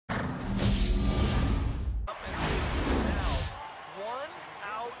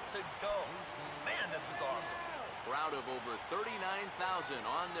over 39,000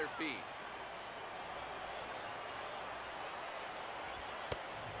 on their feet.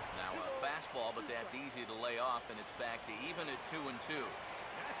 Now a fastball, but that's easy to lay off, and it's back to even at 2-2.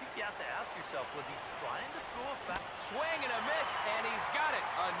 I think you have to ask yourself, was he trying to throw a swing and a miss, and he's got it.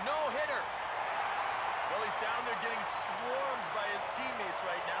 A no-hitter. Well, he's down there getting swarmed by his teammates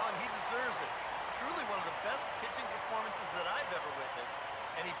right now, and he deserves it. Truly one of the best pitching performances that I've ever witnessed,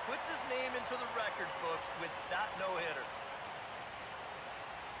 and he puts his name into the record books with that no-hitter.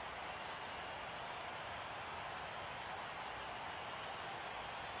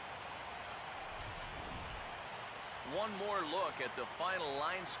 One more look at the final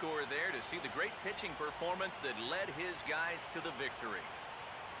line score there to see the great pitching performance that led his guys to the victory.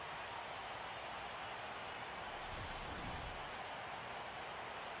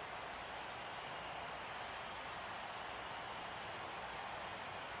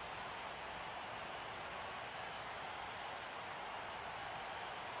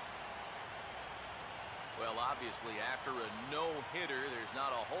 Well, obviously, after a no-hitter, there's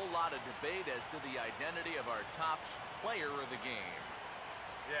not a whole lot of debate as to the identity of our top player of the game.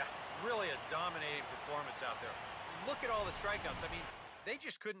 Yeah, really a dominating performance out there. Look at all the strikeouts. I mean, they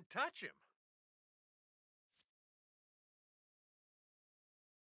just couldn't touch him.